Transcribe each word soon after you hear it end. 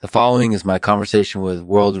The following is my conversation with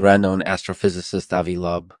world-renowned astrophysicist Avi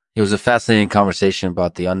Loeb. It was a fascinating conversation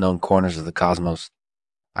about the unknown corners of the cosmos.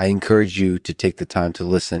 I encourage you to take the time to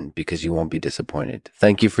listen because you won't be disappointed.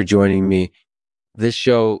 Thank you for joining me. This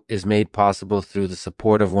show is made possible through the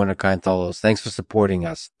support of Winterkind Thalos. Thanks for supporting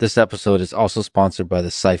us. This episode is also sponsored by The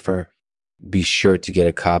Cypher. Be sure to get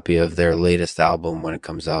a copy of their latest album when it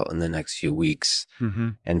comes out in the next few weeks.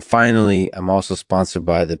 And finally, I'm also sponsored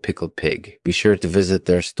by The Pickled Pig. Be sure to visit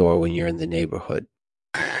their store when you're in the neighborhood.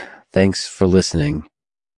 Thanks for listening.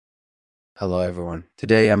 Hello, everyone.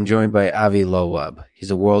 Today, I'm joined by Avi Loeb. He's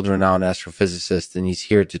a world-renowned astrophysicist, and he's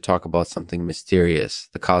here to talk about something mysterious,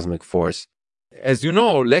 the cosmic force. As you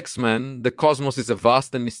know, Lexman, the cosmos is a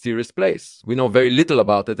vast and mysterious place. We know very little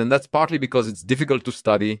about it, and that's partly because it's difficult to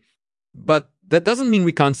study. But that doesn't mean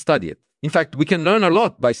we can't study it. In fact, we can learn a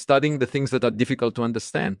lot by studying the things that are difficult to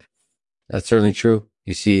understand. That's certainly true.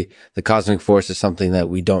 You see, the cosmic force is something that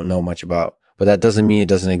we don't know much about, but that doesn't mean it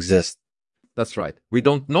doesn't exist. That's right. We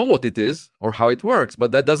don't know what it is or how it works,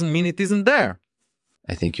 but that doesn't mean it isn't there.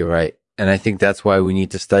 I think you're right. And I think that's why we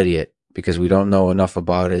need to study it, because we don't know enough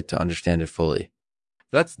about it to understand it fully.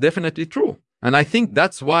 That's definitely true. And I think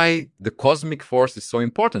that's why the cosmic force is so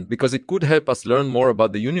important, because it could help us learn more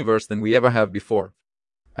about the universe than we ever have before.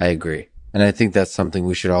 I agree. And I think that's something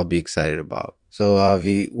we should all be excited about. So,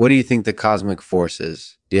 Avi, what do you think the cosmic force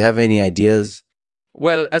is? Do you have any ideas?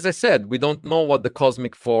 Well, as I said, we don't know what the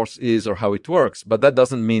cosmic force is or how it works, but that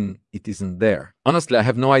doesn't mean it isn't there. Honestly, I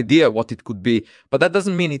have no idea what it could be, but that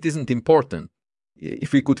doesn't mean it isn't important.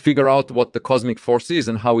 If we could figure out what the cosmic force is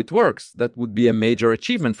and how it works, that would be a major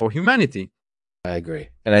achievement for humanity. I agree.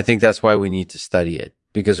 And I think that's why we need to study it,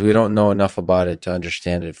 because we don't know enough about it to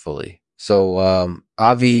understand it fully. So,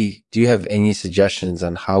 Avi, do you have any suggestions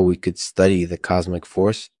on how we could study the cosmic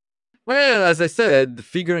force? Well, as I said,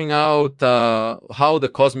 figuring out how the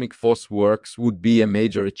cosmic force works would be a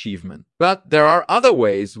major achievement. But there are other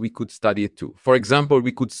ways we could study it too. For example,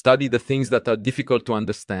 we could study the things that are difficult to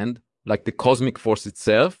understand, like the cosmic force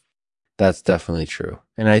itself. That's definitely true.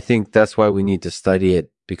 And I think that's why we need to study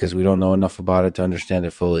it, because we don't know enough about it to understand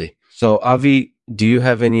it fully. So, Avi, do you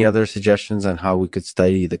have any other suggestions on how we could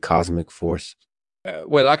study the cosmic force?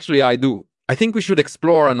 Well, actually, I do. I think we should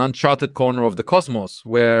explore an uncharted corner of the cosmos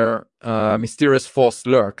where a mysterious force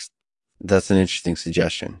lurks. That's an interesting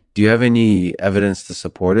suggestion. Do you have any evidence to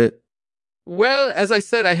support it? Well, as I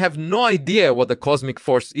said, I have no idea what the cosmic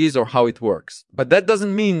force is or how it works. But that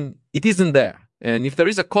doesn't mean it isn't there. And if there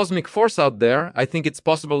is a cosmic force out there, I think it's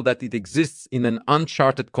possible that it exists in an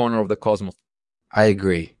uncharted corner of the cosmos. I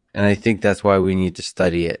agree. And I think that's why we need to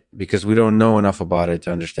study it, because we don't know enough about it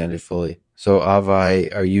to understand it fully. So,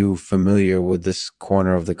 Avi, are you familiar with this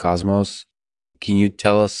corner of the cosmos? Can you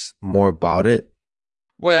tell us more about it?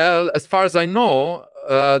 Well, as far as I know,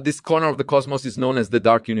 this corner of the cosmos is known as the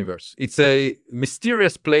dark universe. It's a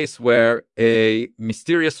mysterious place where a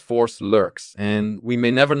mysterious force lurks, and we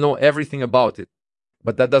may never know everything about it.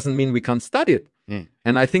 But that doesn't mean we can't study it.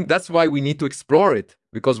 And I think that's why we need to explore it,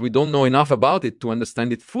 because we don't know enough about it to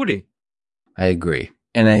understand it fully. I agree.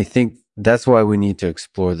 And I think that's why we need to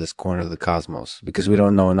explore this corner of the cosmos, because we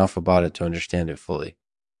don't know enough about it to understand it fully.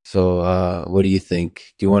 So, what do you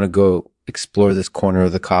think? Do you want to go explore this corner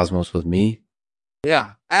of the cosmos with me?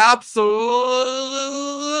 Yeah, absolutely.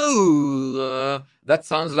 That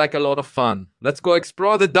sounds like a lot of fun. Let's go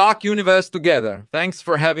explore the dark universe together. Thanks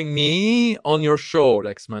for having me on your show,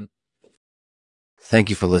 Lexman.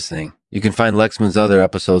 Thank you for listening. You can find Lexman's other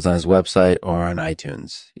episodes on his website or on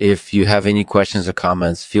iTunes. If you have any questions or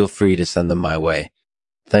comments, feel free to send them my way.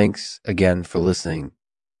 Thanks again for listening.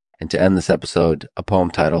 And to end this episode, a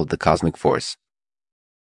poem titled The Cosmic Force.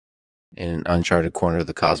 In an uncharted corner of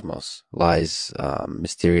the cosmos lies a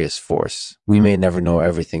mysterious force we may never know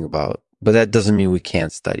everything about, but that doesn't mean we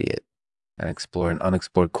can't study it and explore an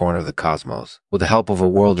unexplored corner of the cosmos with the help of a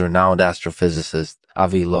world-renowned astrophysicist,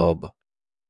 Avi Loeb.